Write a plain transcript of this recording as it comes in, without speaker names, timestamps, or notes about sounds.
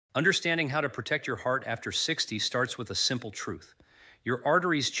Understanding how to protect your heart after 60 starts with a simple truth. Your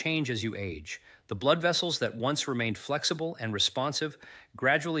arteries change as you age. The blood vessels that once remained flexible and responsive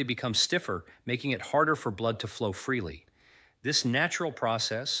gradually become stiffer, making it harder for blood to flow freely. This natural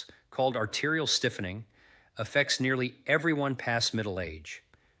process, called arterial stiffening, affects nearly everyone past middle age.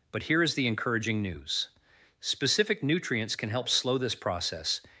 But here is the encouraging news. Specific nutrients can help slow this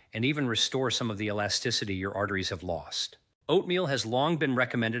process and even restore some of the elasticity your arteries have lost. Oatmeal has long been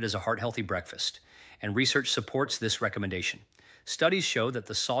recommended as a heart-healthy breakfast, and research supports this recommendation. Studies show that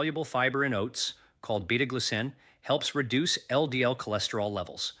the soluble fiber in oats, called beta-glucan, helps reduce LDL cholesterol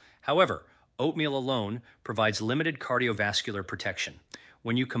levels. However, oatmeal alone provides limited cardiovascular protection.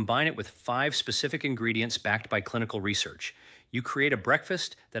 When you combine it with 5 specific ingredients backed by clinical research, you create a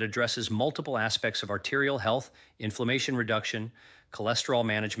breakfast that addresses multiple aspects of arterial health, inflammation reduction, cholesterol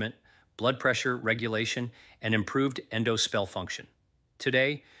management, blood pressure regulation, and improved endothelial function.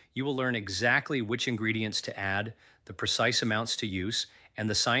 Today, you will learn exactly which ingredients to add, the precise amounts to use, and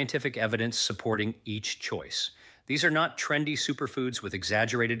the scientific evidence supporting each choice. These are not trendy superfoods with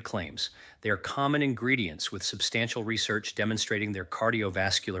exaggerated claims. They are common ingredients with substantial research demonstrating their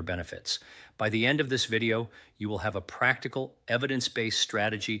cardiovascular benefits. By the end of this video, you will have a practical, evidence-based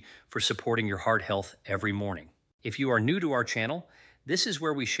strategy for supporting your heart health every morning. If you are new to our channel, this is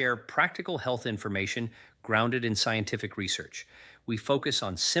where we share practical health information grounded in scientific research. We focus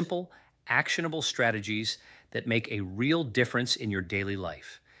on simple, actionable strategies that make a real difference in your daily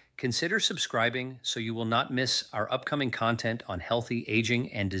life. Consider subscribing so you will not miss our upcoming content on healthy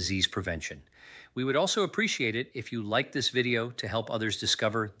aging and disease prevention. We would also appreciate it if you like this video to help others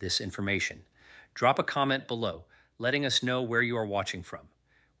discover this information. Drop a comment below, letting us know where you are watching from.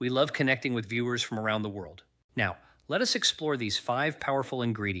 We love connecting with viewers from around the world. Now, let us explore these 5 powerful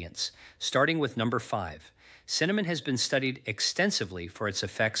ingredients, starting with number 5. Cinnamon has been studied extensively for its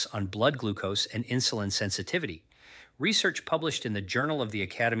effects on blood glucose and insulin sensitivity. Research published in the Journal of the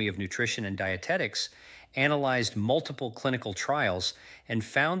Academy of Nutrition and Dietetics analyzed multiple clinical trials and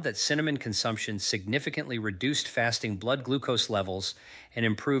found that cinnamon consumption significantly reduced fasting blood glucose levels and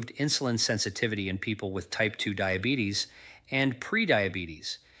improved insulin sensitivity in people with type 2 diabetes and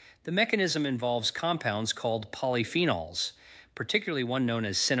prediabetes. The mechanism involves compounds called polyphenols, particularly one known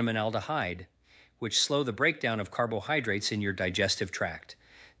as cinnamonaldehyde, which slow the breakdown of carbohydrates in your digestive tract.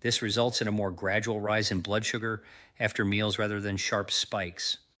 This results in a more gradual rise in blood sugar after meals rather than sharp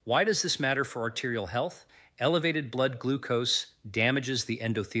spikes. Why does this matter for arterial health? Elevated blood glucose damages the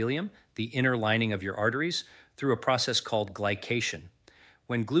endothelium, the inner lining of your arteries, through a process called glycation.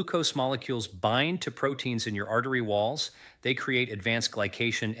 When glucose molecules bind to proteins in your artery walls, they create advanced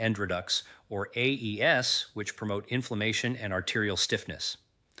glycation end reducts, or AES, which promote inflammation and arterial stiffness.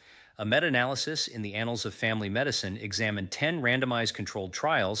 A meta-analysis in the Annals of Family Medicine examined 10 randomized controlled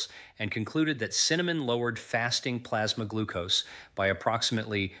trials and concluded that cinnamon lowered fasting plasma glucose by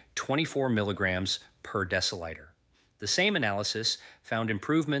approximately 24 milligrams per deciliter. The same analysis found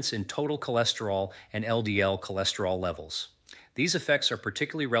improvements in total cholesterol and LDL cholesterol levels. These effects are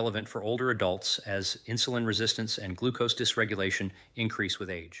particularly relevant for older adults as insulin resistance and glucose dysregulation increase with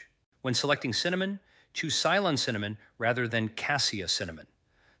age. When selecting cinnamon, choose Ceylon cinnamon rather than cassia cinnamon.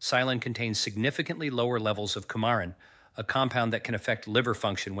 Ceylon contains significantly lower levels of coumarin, a compound that can affect liver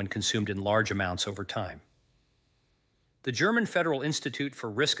function when consumed in large amounts over time. The German Federal Institute for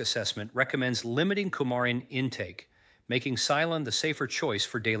Risk Assessment recommends limiting coumarin intake, making Ceylon the safer choice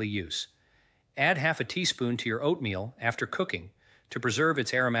for daily use. Add half a teaspoon to your oatmeal after cooking to preserve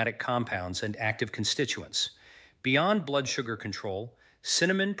its aromatic compounds and active constituents. Beyond blood sugar control,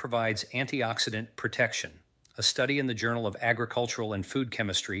 cinnamon provides antioxidant protection. A study in the Journal of Agricultural and Food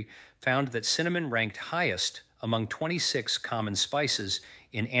Chemistry found that cinnamon ranked highest among 26 common spices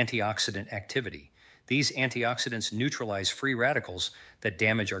in antioxidant activity. These antioxidants neutralize free radicals that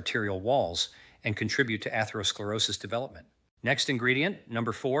damage arterial walls and contribute to atherosclerosis development. Next ingredient,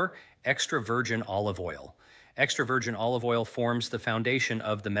 number 4, extra virgin olive oil. Extra virgin olive oil forms the foundation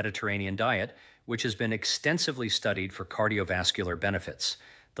of the Mediterranean diet, which has been extensively studied for cardiovascular benefits.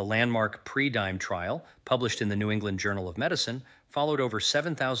 The landmark PREDIME trial, published in the New England Journal of Medicine, followed over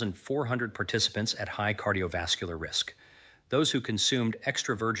 7,400 participants at high cardiovascular risk. Those who consumed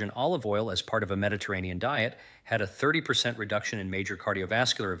extra virgin olive oil as part of a Mediterranean diet had a 30% reduction in major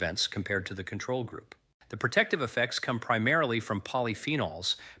cardiovascular events compared to the control group. The protective effects come primarily from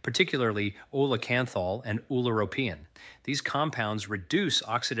polyphenols, particularly olacanthal and uloropein. These compounds reduce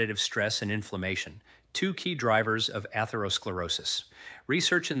oxidative stress and inflammation, 2 key drivers of atherosclerosis.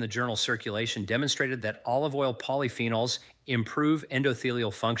 Research in the journal Circulation demonstrated that olive oil polyphenols improve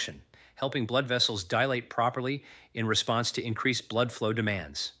endothelial function, helping blood vessels dilate properly in response to increased blood flow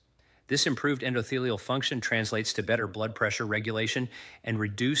demands. This improved endothelial function translates to better blood pressure regulation and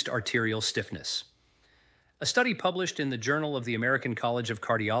reduced arterial stiffness. A study published in the Journal of the American College of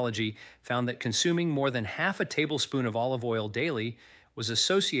Cardiology found that consuming more than half a tablespoon of olive oil daily was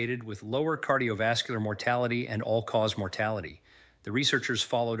associated with lower cardiovascular mortality and all-cause mortality. The researchers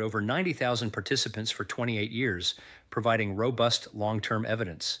followed over 90,000 participants for 28 years, providing robust long-term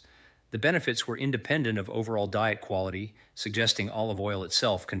evidence. The benefits were independent of overall diet quality, suggesting olive oil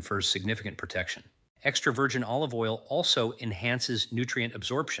itself confers significant protection. Extra virgin olive oil also enhances nutrient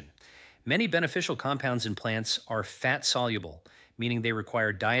absorption. Many beneficial compounds in plants are fat-soluble, meaning they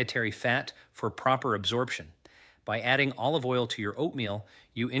require dietary fat for proper absorption. By adding olive oil to your oatmeal,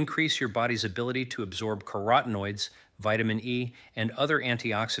 you increase your body's ability to absorb carotenoids, vitamin E, and other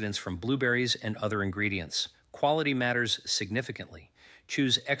antioxidants from blueberries and other ingredients. Quality matters significantly.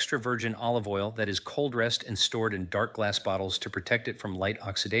 Choose extra virgin olive oil that is cold-pressed and stored in dark glass bottles to protect it from light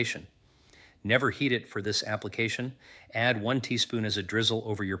oxidation. Never heat it for this application. Add 1 teaspoon as a drizzle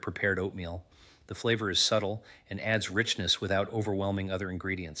over your prepared oatmeal. The flavor is subtle and adds richness without overwhelming other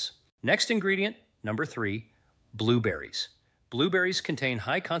ingredients. Next ingredient, number 3, blueberries. Blueberries contain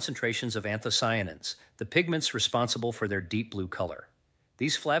high concentrations of anthocyanins, the pigments responsible for their deep blue color.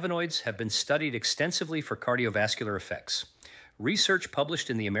 These flavonoids have been studied extensively for cardiovascular effects. Research published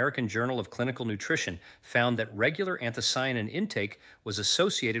in the American Journal of Clinical Nutrition found that regular anthocyanin intake was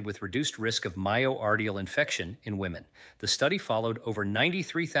associated with reduced risk of myocardial infection in women. The study followed over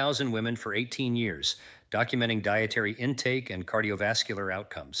 93,000 women for 18 years, documenting dietary intake and cardiovascular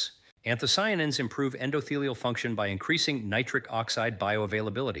outcomes. Anthocyanins improve endothelial function by increasing nitric oxide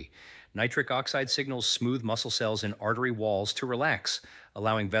bioavailability. Nitric oxide signals smooth muscle cells in artery walls to relax,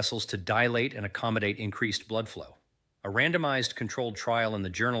 allowing vessels to dilate and accommodate increased blood flow. A randomized controlled trial in the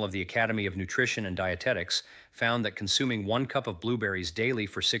Journal of the Academy of Nutrition and Dietetics found that consuming 1 cup of blueberries daily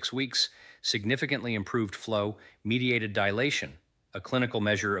for 6 weeks significantly improved flow, mediated dilation, a clinical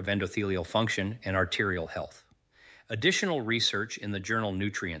measure of endothelial function and arterial health. Additional research in the journal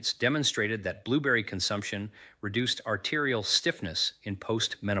Nutrients demonstrated that blueberry consumption reduced arterial stiffness in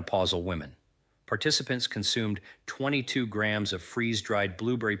postmenopausal women. Participants consumed 22 grams of freeze-dried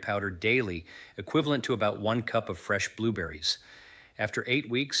blueberry powder daily, equivalent to about 1 cup of fresh blueberries. After 8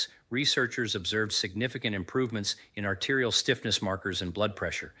 weeks, researchers observed significant improvements in arterial stiffness markers and blood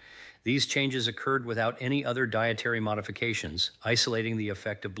pressure. These changes occurred without any other dietary modifications, isolating the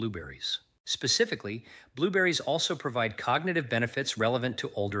effect of blueberries. Specifically, blueberries also provide cognitive benefits relevant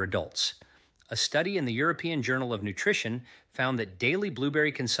to older adults. A study in the European Journal of Nutrition found that daily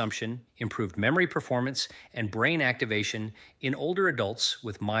blueberry consumption improved memory performance and brain activation in older adults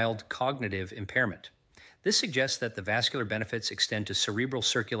with mild cognitive impairment. This suggests that the vascular benefits extend to cerebral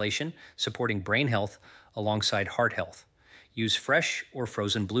circulation, supporting brain health alongside heart health. Use fresh or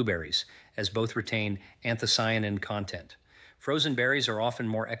frozen blueberries, as both retain anthocyanin content. Frozen berries are often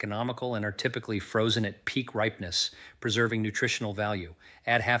more economical and are typically frozen at peak ripeness, preserving nutritional value.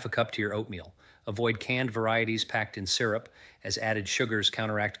 Add half a cup to your oatmeal. Avoid canned varieties packed in syrup, as added sugars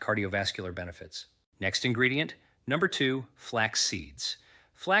counteract cardiovascular benefits. Next ingredient, number 2, flax seeds.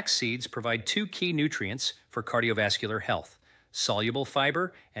 Flax seeds provide 2 key nutrients for cardiovascular health: soluble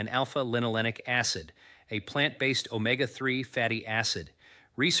fiber and alpha-linolenic acid, a plant-based omega-3 fatty acid.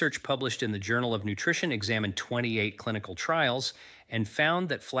 Research published in the Journal of Nutrition examined 28 clinical trials and found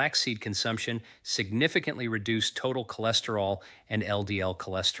that flaxseed consumption significantly reduced total cholesterol and LDL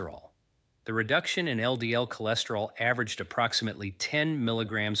cholesterol. The reduction in LDL cholesterol averaged approximately 10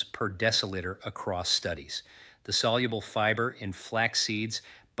 milligrams per deciliter across studies. The soluble fiber in flax seeds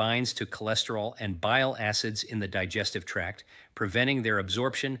binds to cholesterol and bile acids in the digestive tract, preventing their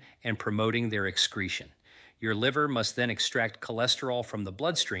absorption and promoting their excretion. Your liver must then extract cholesterol from the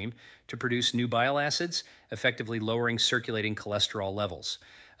bloodstream to produce new bile acids, effectively lowering circulating cholesterol levels.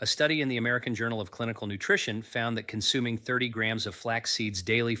 A study in the American Journal of Clinical Nutrition found that consuming 30 grams of flax seeds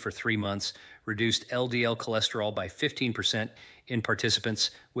daily for 3 months reduced LDL cholesterol by 15% in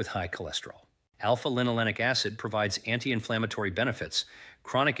participants with high cholesterol. Alpha-linolenic acid provides anti-inflammatory benefits.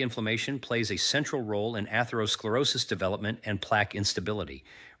 Chronic inflammation plays a central role in atherosclerosis development and plaque instability.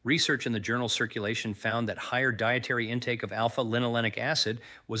 Research in the journal Circulation found that higher dietary intake of alpha-linolenic acid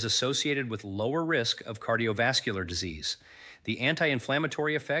was associated with lower risk of cardiovascular disease. The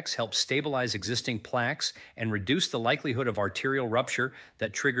anti-inflammatory effects help stabilize existing plaques and reduce the likelihood of arterial rupture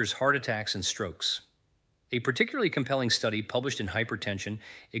that triggers heart attacks and strokes. A particularly compelling study published in Hypertension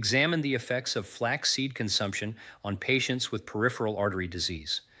examined the effects of flax seed consumption on patients with peripheral artery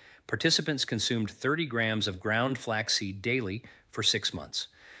disease. Participants consumed 30 grams of ground flaxseed daily for 6 months.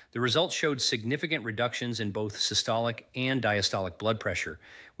 The results showed significant reductions in both systolic and diastolic blood pressure,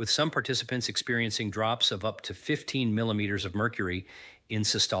 with some participants experiencing drops of up to 15 millimeters of mercury in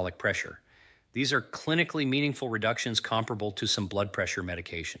systolic pressure. These are clinically meaningful reductions comparable to some blood pressure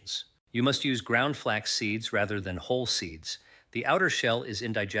medications. You must use ground flax seeds rather than whole seeds. The outer shell is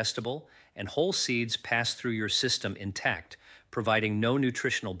indigestible, and whole seeds pass through your system intact, providing no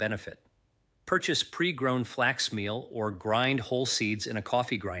nutritional benefit. Purchase pre-grown flax meal or grind whole seeds in a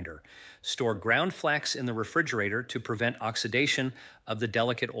coffee grinder. Store ground flax in the refrigerator to prevent oxidation of the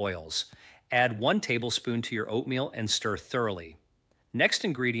delicate oils. Add 1 tablespoon to your oatmeal and stir thoroughly. Next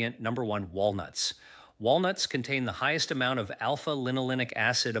ingredient, number 1, walnuts. Walnuts contain the highest amount of alpha-linolenic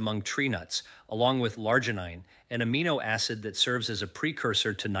acid among tree nuts, along with larginine, an amino acid that serves as a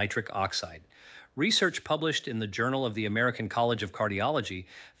precursor to nitric oxide. Research published in the Journal of the American College of Cardiology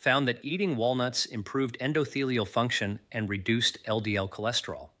found that eating walnuts improved endothelial function and reduced LDL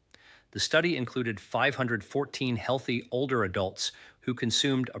cholesterol. The study included 514 healthy older adults who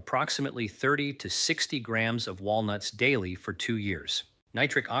consumed approximately 30 to 60 grams of walnuts daily for 2 years.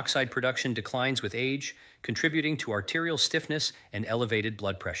 Nitric oxide production declines with age, contributing to arterial stiffness and elevated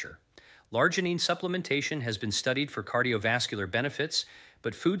blood pressure. Larginine supplementation has been studied for cardiovascular benefits,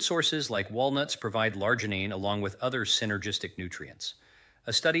 but food sources like walnuts provide larginine along with other synergistic nutrients.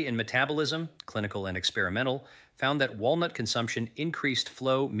 A study in metabolism, clinical and experimental, found that walnut consumption increased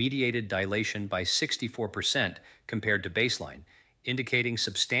flow-mediated dilation by 64% compared to baseline, indicating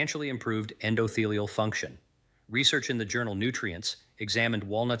substantially improved endothelial function. Research in the journal Nutrients examined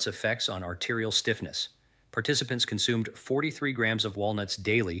walnuts' effects on arterial stiffness. Participants consumed 43 grams of walnuts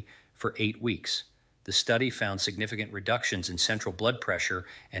daily for 8 weeks. The study found significant reductions in central blood pressure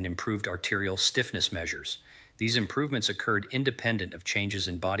and improved arterial stiffness measures. These improvements occurred independent of changes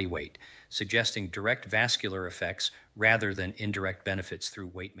in body weight, suggesting direct vascular effects rather than indirect benefits through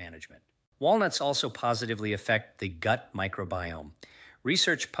weight management. Walnuts also positively affect the gut microbiome.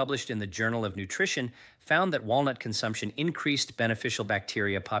 Research published in the Journal of Nutrition found that walnut consumption increased beneficial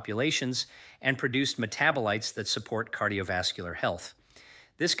bacteria populations and produced metabolites that support cardiovascular health.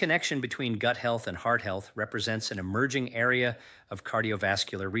 This connection between gut health and heart health represents an emerging area of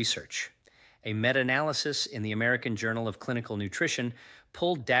cardiovascular research. A meta-analysis in the American Journal of Clinical Nutrition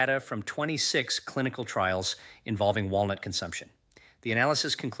pulled data from 26 clinical trials involving walnut consumption. The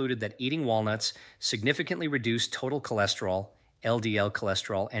analysis concluded that eating walnuts significantly reduced total cholesterol, LDL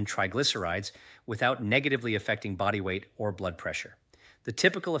cholesterol, and triglycerides without negatively affecting body weight or blood pressure. The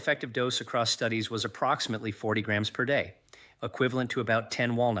typical effective dose across studies was approximately 40 grams per day, equivalent to about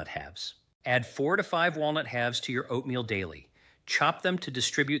 10 walnut halves. Add 4 to 5 walnut halves to your oatmeal daily. Chop them to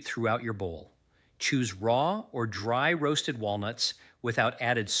distribute throughout your bowl. Choose raw or dry roasted walnuts without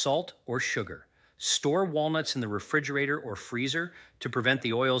added salt or sugar. Store walnuts in the refrigerator or freezer to prevent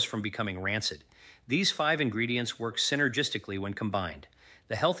the oils from becoming rancid. These 5 ingredients work synergistically when combined.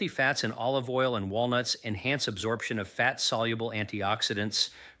 The healthy fats in olive oil and walnuts enhance absorption of fat-soluble antioxidants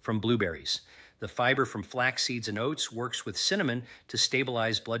from blueberries. The fiber from flax seeds and oats works with cinnamon to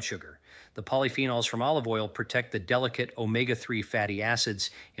stabilize blood sugar. The polyphenols from olive oil protect the delicate omega-3 fatty acids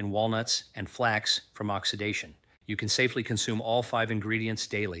in walnuts and flax from oxidation. You can safely consume all 5 ingredients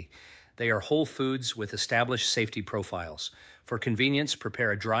daily. They are whole foods with established safety profiles. For convenience,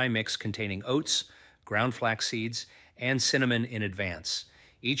 prepare a dry mix containing oats, ground flax seeds, and cinnamon in advance.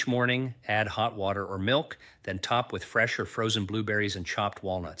 Each morning, add hot water or milk, then top with fresh or frozen blueberries and chopped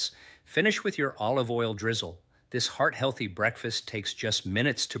walnuts. Finish with your olive oil drizzle. This heart-healthy breakfast takes just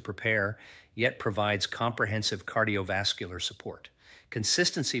minutes to prepare, yet provides comprehensive cardiovascular support.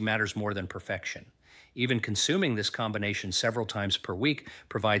 Consistency matters more than perfection. Even consuming this combination several times per week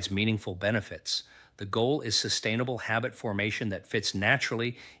provides meaningful benefits. The goal is sustainable habit formation that fits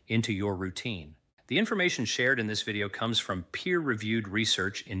naturally into your routine. The information shared in this video comes from peer-reviewed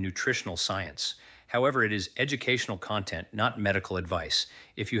research in nutritional science. However, it is educational content, not medical advice.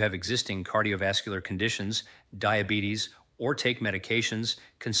 If you have existing cardiovascular conditions, diabetes, or take medications,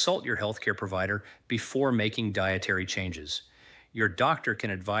 consult your healthcare provider before making dietary changes. Your doctor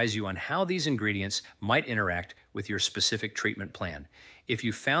can advise you on how these ingredients might interact with your specific treatment plan. If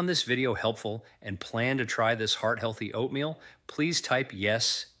you found this video helpful and plan to try this heart-healthy oatmeal, please type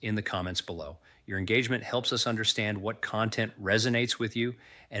yes in the comments below. Your engagement helps us understand what content resonates with you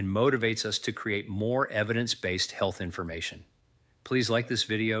and motivates us to create more evidence-based health information. Please like this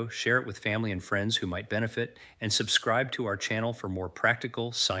video, share it with family and friends who might benefit, and subscribe to our channel for more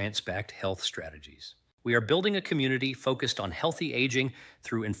practical, science-backed health strategies. We are building a community focused on healthy aging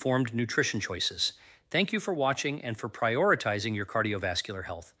through informed nutrition choices. Thank you for watching and for prioritizing your cardiovascular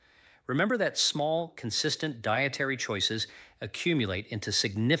health. Remember that small, consistent dietary choices accumulate into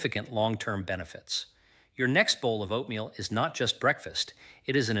significant long-term benefits. Your next bowl of oatmeal is not just breakfast,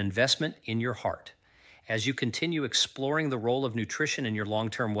 it is an investment in your heart. As you continue exploring the role of nutrition in your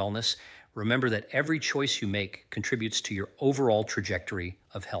long-term wellness, remember that every choice you make contributes to your overall trajectory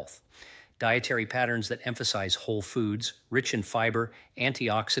of health. Dietary patterns that emphasize whole foods, rich in fiber,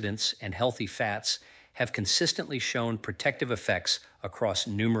 antioxidants, and healthy fats have consistently shown protective effects across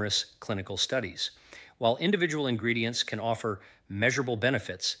numerous clinical studies. While individual ingredients can offer measurable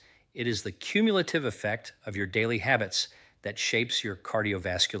benefits, it is the cumulative effect of your daily habits that shapes your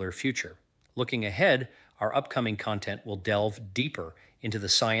cardiovascular future. Looking ahead, our upcoming content will delve deeper into the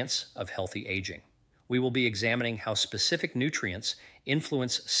science of healthy aging. We will be examining how specific nutrients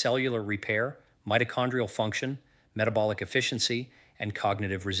influence cellular repair, mitochondrial function, metabolic efficiency, and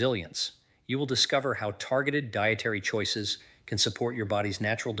cognitive resilience. You will discover how targeted dietary choices can support your body's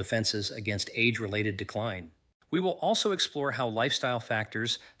natural defenses against age-related decline. We will also explore how lifestyle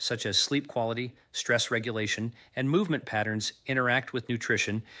factors such as sleep quality, stress regulation, and movement patterns interact with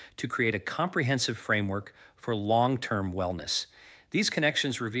nutrition to create a comprehensive framework for long-term wellness. These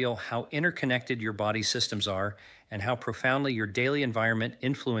connections reveal how interconnected your body's systems are and how profoundly your daily environment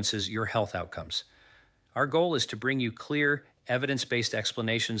influences your health outcomes. Our goal is to bring you clear, evidence-based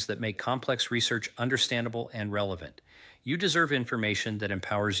explanations that make complex research understandable and relevant. You deserve information that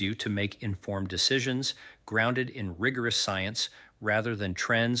empowers you to make informed decisions grounded in rigorous science rather than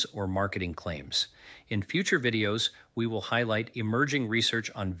trends or marketing claims. In future videos, we will highlight emerging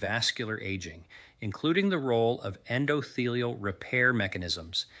research on vascular aging, including the role of endothelial repair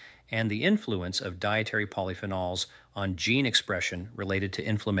mechanisms and the influence of dietary polyphenols on gene expression related to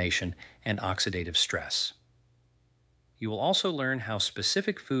inflammation and oxidative stress. You will also learn how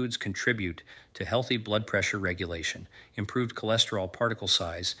specific foods contribute to healthy blood pressure regulation, improved cholesterol particle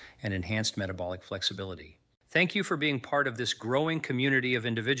size, and enhanced metabolic flexibility. Thank you for being part of this growing community of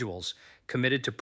individuals committed to